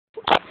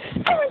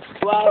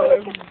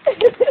Wow.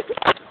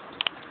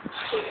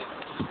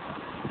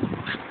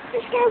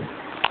 Let's go.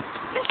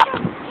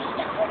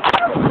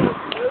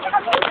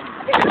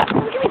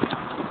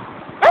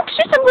 Oh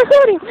shit, I'm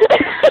recording.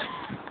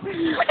 Where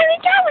are we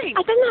going? I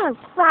don't know.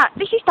 Right,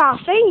 this is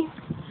Darcy.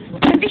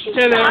 And this is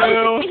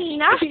Hello.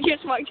 This is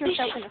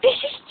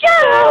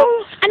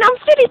Joe. And I'm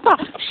Phillipa.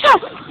 So,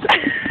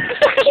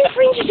 fucking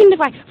fringes in the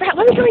way. Right,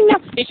 where are we going now?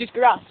 This is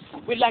grass.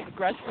 We like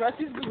grass. Grass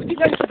is good. We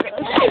like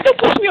grass. Don't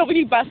push me over,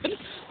 you bastard.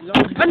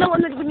 I know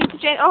what we need to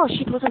change. Oh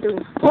shit, what am I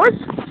doing?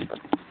 Pause.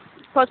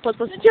 Pause.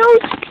 Joe.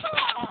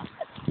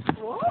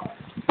 What?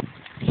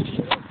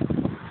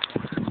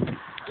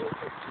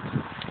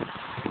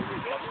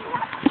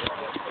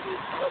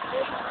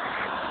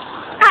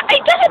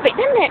 It does a bit,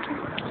 doesn't it?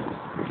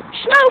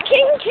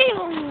 Smoking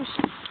kills.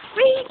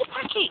 Read the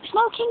packet.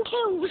 Smoking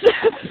kills.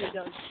 It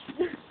does.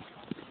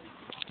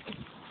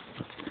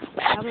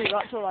 I haven't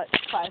got till like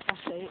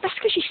 8:05. That's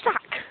because you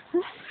suck.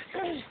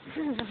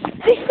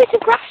 This bit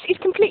of grass is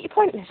completely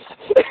pointless.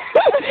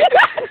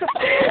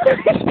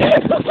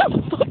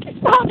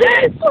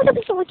 What a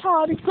bit so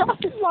retarded. Grass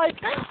is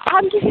like,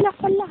 I'm giving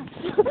up on life.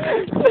 It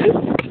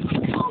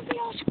can't be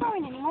all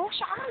growing anymore,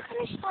 so I'm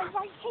going to stay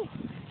right here.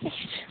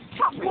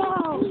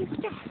 No.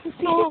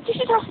 This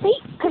is our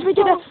feet, because we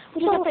did a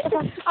bit of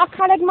a... I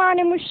coloured mine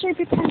in with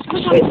Soupy Pants. No,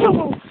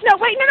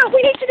 wait, no,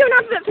 we need to do an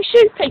advert for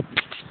Soupy.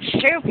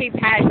 Soupy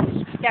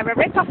Pants. They're a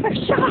rip-off of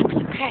Sharks,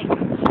 okay?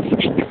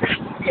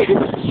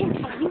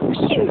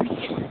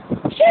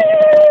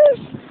 Shoes!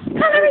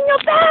 Colour in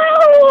your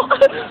belt!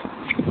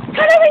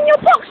 Colour in your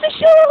boxer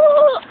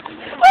short!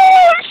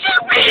 Oh,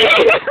 Soupy!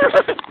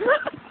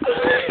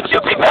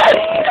 Soupy Pants!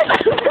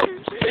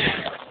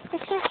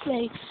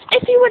 Exactly.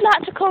 If you would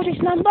like to call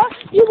this number,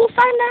 you will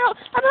find out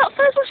about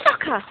Thursday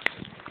soccer. I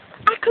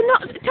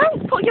cannot.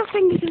 Don't put your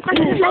fingers in front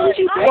of the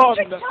lazy.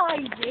 Advertising.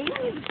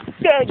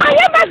 I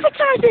am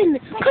advertising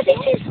because it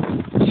is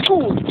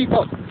School. Keep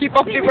off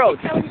the road.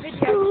 I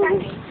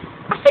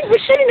think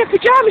we're sitting in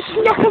pyjamas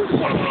and you're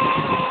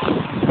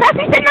That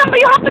is the number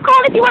you have to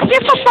call if you want to be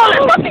a footballer.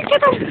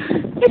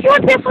 If you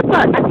want to be a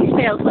footballer, that is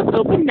sales. Let's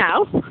open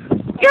now.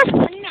 Yes.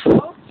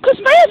 Because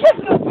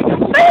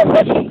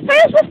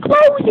Thursday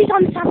closes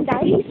on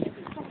Sundays,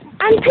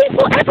 and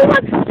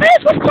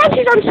Thursday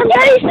closes on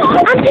Sundays,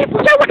 and people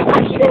don't want to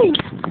fucking do.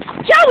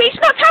 Joey, it's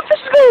not time for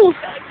school.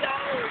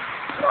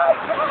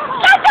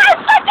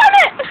 Stop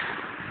it!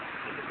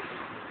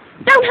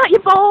 Don't hurt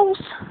your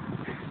balls.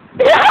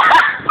 That's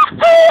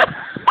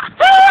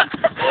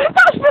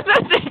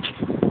pathetic.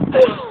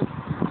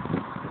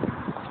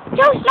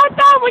 Joey, slow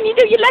down when you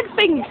do your leg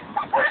thing.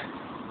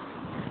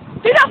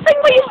 Do that thing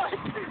where you...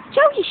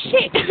 Joe, you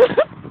shit!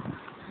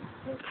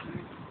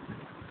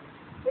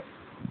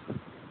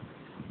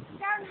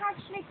 Don't have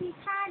slippy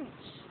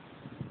pants.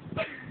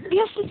 He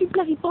has slippy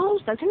bloody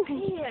balls though, doesn't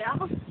he? Yeah.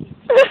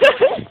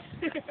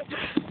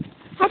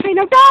 Okay,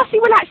 now Darcy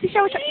will actually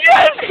show us...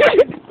 Yes!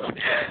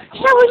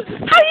 Show us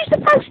how you're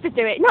supposed to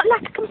do it, not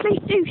like a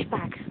complete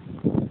douchebag.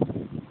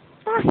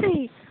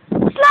 Darcy!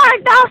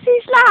 Slide,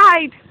 Darcy,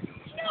 slide!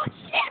 It's not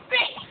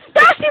slippy!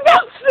 Darcy,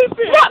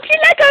 wrap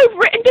your leg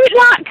over it and do it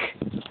like...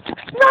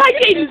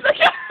 Riding! You've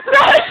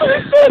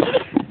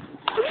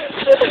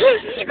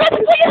got to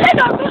put your leg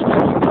up!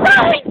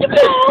 Ride the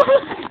ball!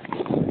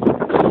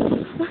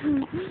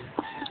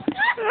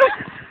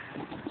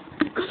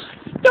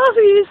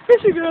 Darcy is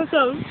pissing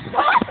herself.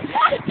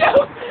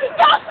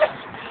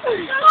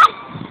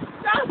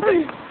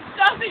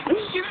 Darcy,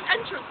 give an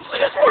entrance.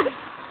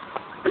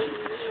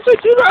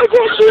 Do that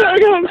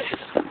again.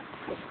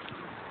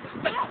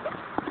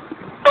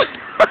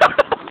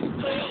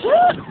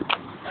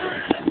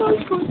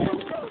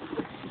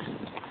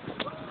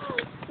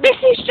 This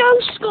is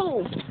Joe's school.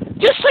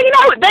 Just so you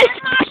know,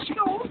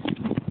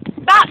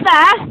 that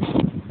there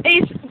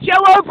is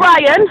Joe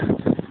O'Brien,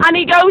 and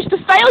he goes to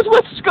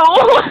Failsworth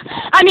School,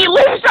 and he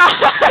lives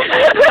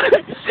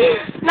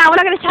Now, we're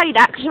not going to tell you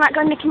that, because you might go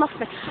and nick him off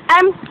me.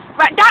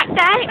 Right, that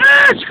there...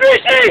 Ah,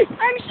 Squishy!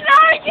 I'm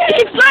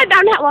sliding! Slide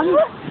down that one.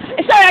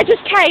 Sorry, I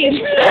just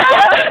came.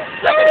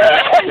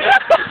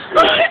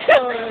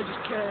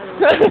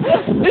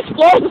 This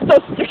floor is so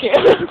sticky.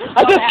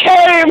 I just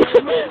came.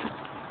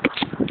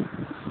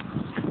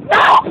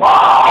 No!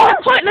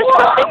 Pointless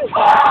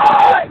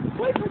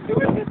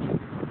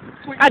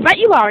I bet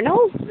you are,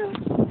 no? I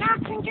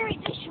can do it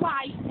this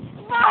way.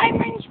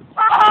 Simon's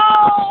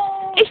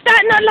ball! Is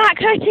that not like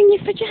hurting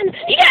your vagina?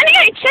 You're going to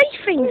get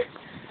chafing.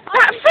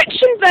 That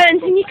friction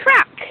burns in your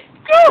crack.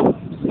 Go!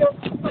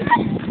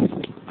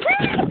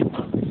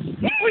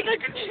 Wait, I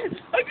can do it.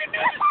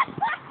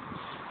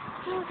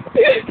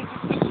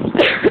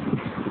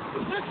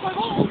 That's my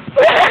balls.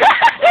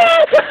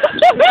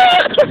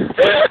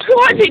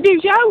 What did it do,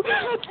 Joe?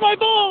 That's my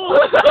balls.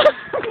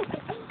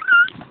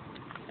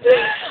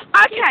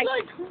 Okay.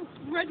 Like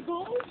red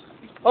balls.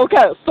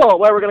 Okay, so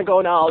where are we gonna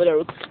go now? Where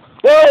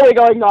are we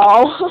going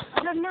now?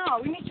 I don't know.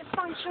 We need to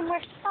find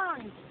somewhere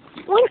fun.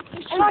 No,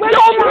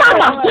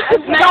 Mama!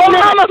 No,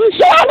 Mama! You're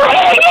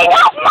eating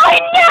off my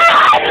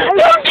nan!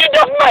 You're eating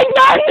off my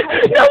nan!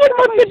 No one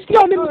been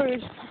done.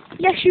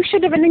 Yes, you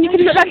should have, and then you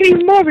could look like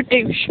even more of a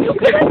douche. And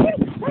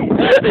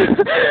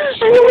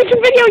then we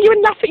can video you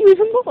and laugh at you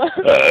even more.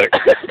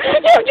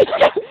 You're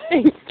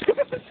disgusting.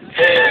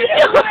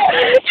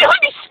 You're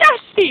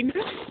disgusting.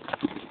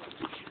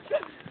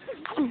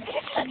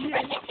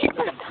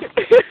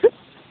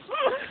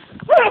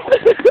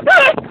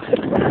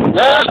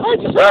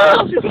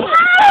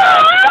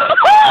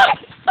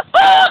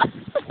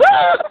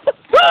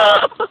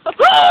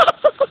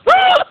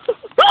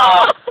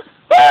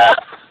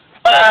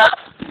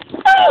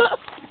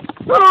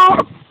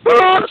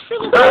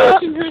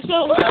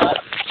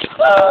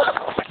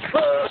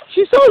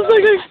 She sounds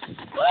like a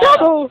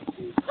devil.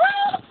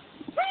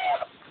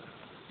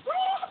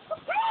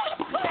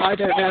 I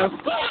don't know.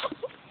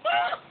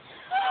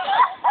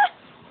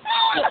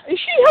 Is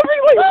she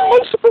having like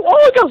multiple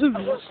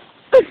orgasms?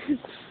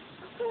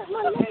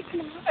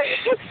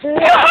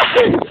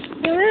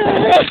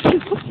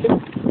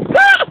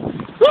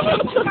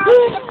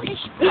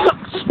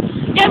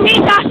 Yeah, me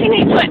and Darcy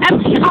need to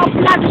empty our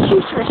bladder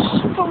uterus,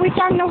 but we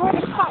don't know where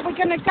the fuck we're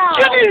gonna go.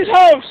 Jenny's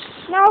house!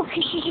 No,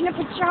 because she's in her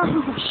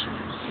pajamas.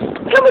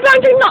 Can we go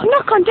and do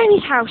knock on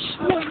Jenny's house?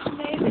 No,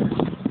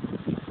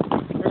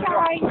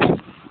 sorry.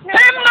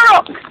 Him the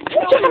rock!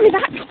 Just tell me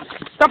that.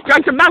 Stop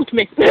trying to mount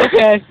me.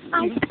 Okay.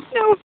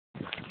 No.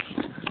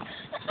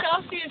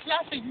 Darcy is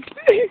laughing.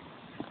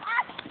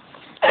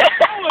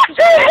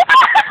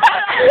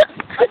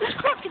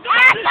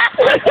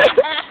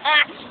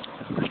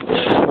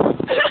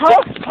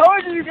 How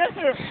did you get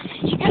her?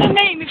 You're gonna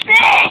make me sick.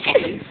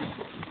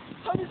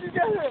 How did you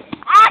get her?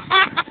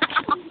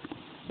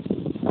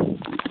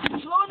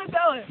 Slow in the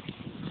belly.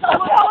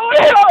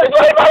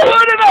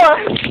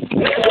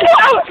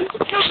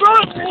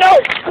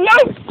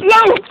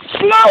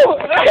 No!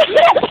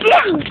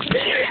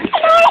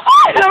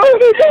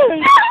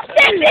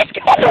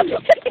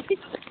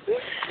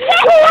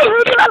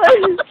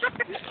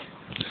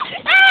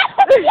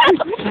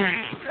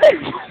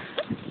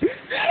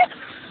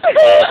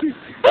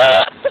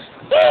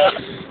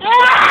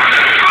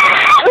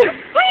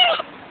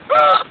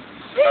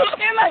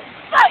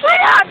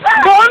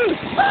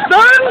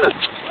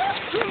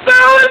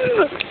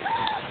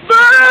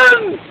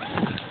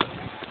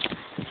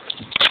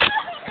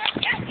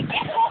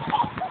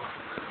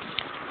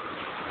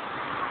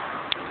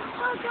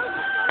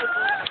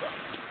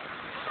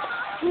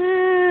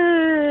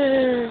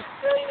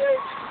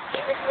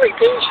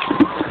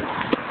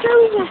 Go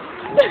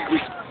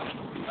there.